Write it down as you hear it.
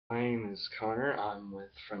My name is Connor. I'm with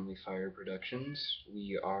Friendly Fire Productions.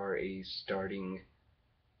 We are a starting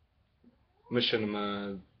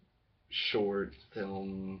machinima short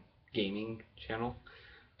film gaming channel.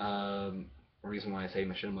 Um, the reason why I say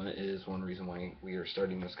machinima is one reason why we are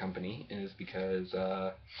starting this company is because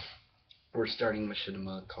we're starting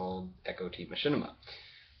machinima called Echo Team Machinima.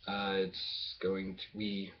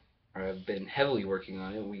 We have been heavily working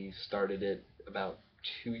on it. We started it about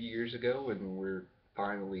 2 years ago, and we're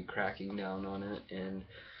finally cracking down on it. And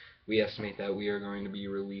we estimate that we are going to be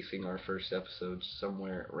releasing our first episode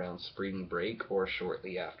somewhere around spring break or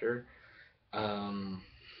shortly after. Um,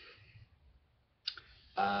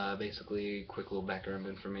 Basically, quick little background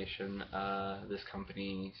information. This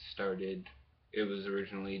company started, it was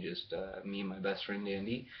originally just me and my best friend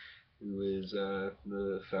Andy, who is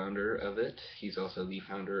the founder of it. He's also the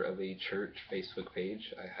founder of a church Facebook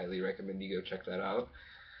page. I highly recommend you go check that out.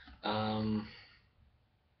 Um,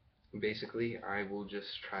 Basically, I will just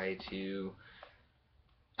try to.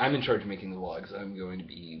 I'm in charge of making the vlogs. I'm going to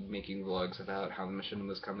be making vlogs about how the mission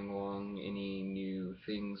was coming along, any new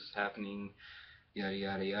things happening, yada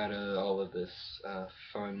yada yada, all of this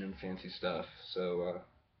fun and fancy stuff. So,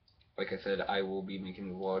 like I said, I will be making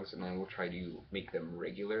the vlogs, and I will try to make them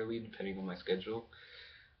regularly, depending on my schedule.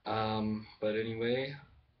 But anyway,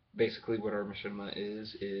 basically what our machinima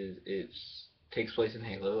is it takes place in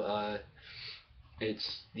Halo.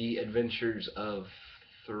 It's the adventures of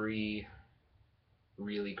three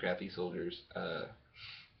really crappy soldiers.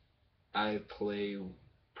 I play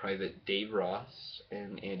Private Dave Ross,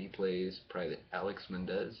 and Andy plays Private Alex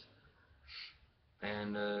Mendez.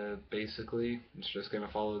 And basically, it's just gonna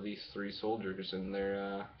follow these three soldiers and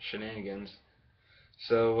their shenanigans.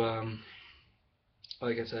 So,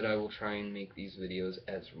 like I said, I will try and make these videos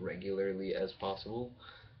as regularly as possible.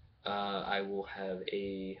 I will have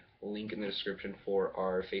a link in the description for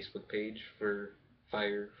our Facebook page for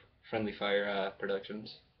Fire Friendly Fire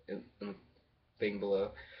Productions in the thing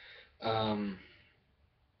below. Um,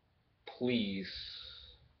 please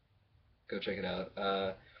go check it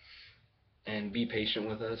out. And be patient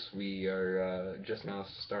with us. We are just now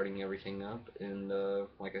starting everything up, and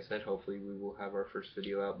like I said, hopefully we will have our first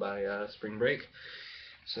video out by spring break.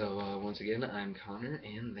 So once again, I'm Connor,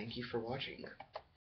 and thank you for watching.